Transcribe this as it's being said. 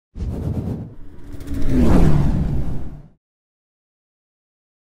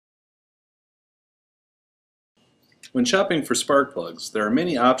When shopping for spark plugs, there are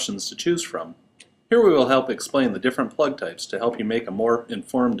many options to choose from. Here we will help explain the different plug types to help you make a more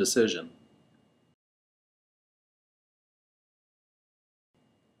informed decision.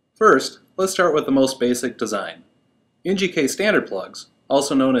 First, let's start with the most basic design. NGK standard plugs,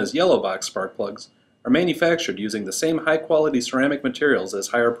 also known as yellow box spark plugs, are manufactured using the same high-quality ceramic materials as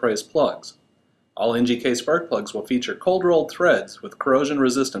higher-priced plugs. All NGK spark plugs will feature cold-rolled threads with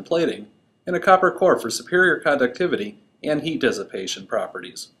corrosion-resistant plating and a copper core for superior conductivity and heat dissipation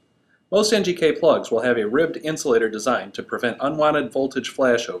properties. Most NGK plugs will have a ribbed insulator design to prevent unwanted voltage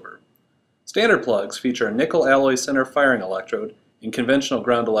flashover. Standard plugs feature a nickel alloy center firing electrode in conventional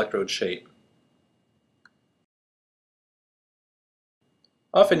ground electrode shape.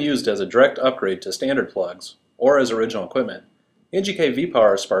 Often used as a direct upgrade to standard plugs, or as original equipment, NGK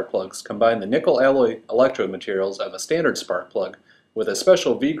V-Power spark plugs combine the nickel alloy electrode materials of a standard spark plug with a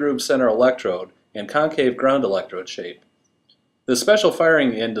special V-groove center electrode and concave ground electrode shape. This special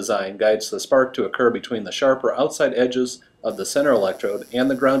firing end design guides the spark to occur between the sharper outside edges of the center electrode and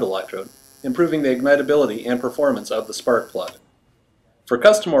the ground electrode, improving the ignitability and performance of the spark plug. For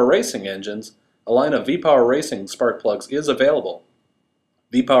custom or racing engines, a line of V-Power racing spark plugs is available.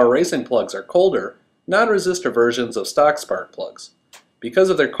 V-Power racing plugs are colder, non-resistor versions of stock spark plugs. Because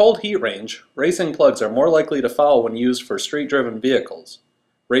of their cold heat range, racing plugs are more likely to foul when used for street-driven vehicles.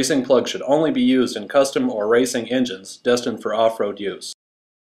 Racing plugs should only be used in custom or racing engines destined for off-road use.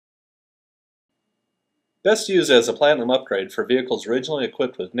 Best used as a platinum upgrade for vehicles originally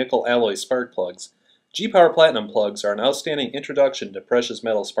equipped with nickel alloy spark plugs, G-Power Platinum plugs are an outstanding introduction to precious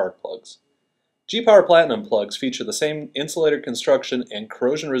metal spark plugs. G-Power Platinum plugs feature the same insulator construction and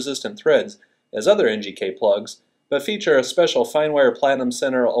corrosion-resistant threads as other NGK plugs, but feature a special fine wire platinum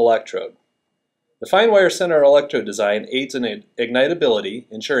center electrode. The fine wire center electrode design aids in ignitability,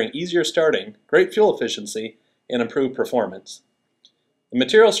 ensuring easier starting, great fuel efficiency, and improved performance. The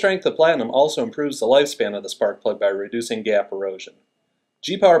material strength of platinum also improves the lifespan of the spark plug by reducing gap erosion.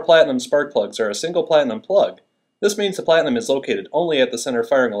 G-Power Platinum spark plugs are a single platinum plug. This means the platinum is located only at the center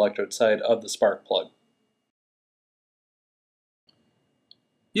firing electrode side of the spark plug.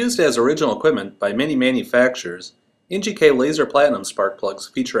 Used as original equipment by many manufacturers, NGK laser platinum spark plugs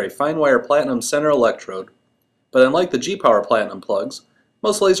feature a fine wire platinum center electrode, but unlike the G-Power Platinum plugs,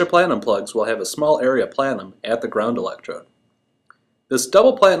 most laser platinum plugs will have a small area platinum at the ground electrode. This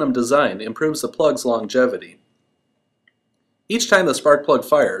double platinum design improves the plug's longevity. Each time the spark plug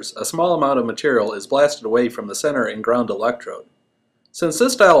fires, a small amount of material is blasted away from the center and ground electrode. Since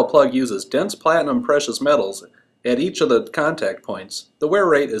this style of plug uses dense platinum precious metals at each of the contact points, the wear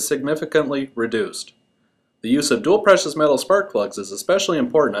rate is significantly reduced. The use of dual precious metal spark plugs is especially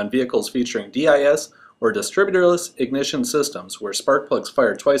important on vehicles featuring DIS or distributorless ignition systems where spark plugs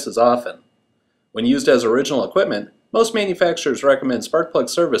fire twice as often. When used as original equipment, most manufacturers recommend spark plug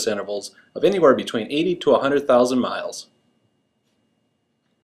service intervals of anywhere between 80 to 100,000 miles.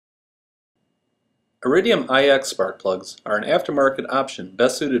 Iridium IX spark plugs are an aftermarket option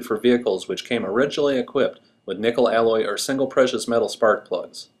best suited for vehicles which came originally equipped with nickel alloy or single precious metal spark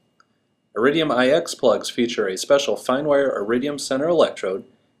plugs. Iridium IX plugs feature a special fine wire iridium center electrode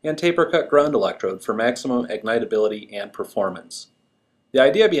and taper cut ground electrode for maximum ignitability and performance. The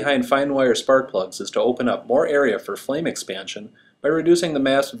idea behind fine wire spark plugs is to open up more area for flame expansion by reducing the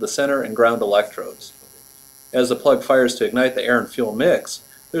mass of the center and ground electrodes. As the plug fires to ignite the air and fuel mix,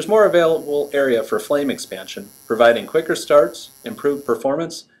 there's more available area for flame expansion, providing quicker starts, improved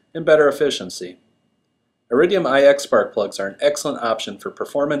performance, and better efficiency. Iridium IX spark plugs are an excellent option for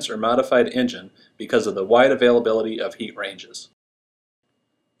performance or modified engine because of the wide availability of heat ranges.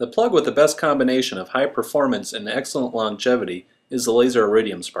 The plug with the best combination of high performance and excellent longevity is the laser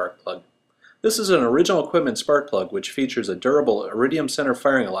iridium spark plug. This is an original equipment spark plug which features a durable iridium center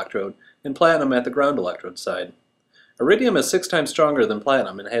firing electrode and platinum at the ground electrode side. Iridium is 6 times stronger than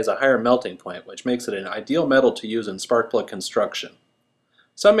platinum and has a higher melting point, which makes it an ideal metal to use in spark plug construction.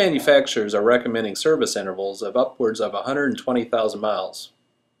 Some manufacturers are recommending service intervals of upwards of 120,000 miles.